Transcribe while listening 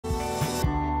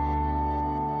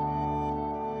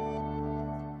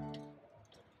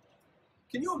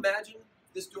Can you imagine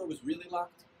if this door was really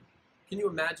locked? Can you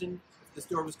imagine if this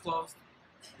door was closed?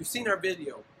 You've seen our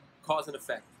video, Cause and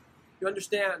Effect. You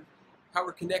understand how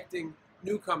we're connecting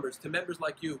newcomers to members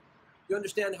like you. You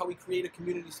understand how we create a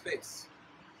community space.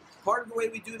 Part of the way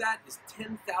we do that is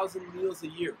 10,000 meals a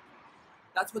year.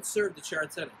 That's what's served at Schara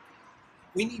Tzedeck.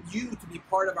 We need you to be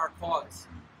part of our cause.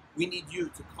 We need you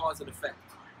to cause an effect.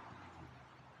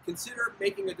 Consider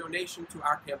making a donation to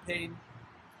our campaign.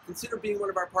 Consider being one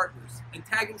of our partners and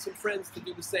tagging some friends to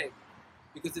do the same,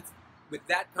 because it's with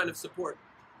that kind of support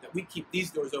that we keep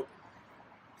these doors open.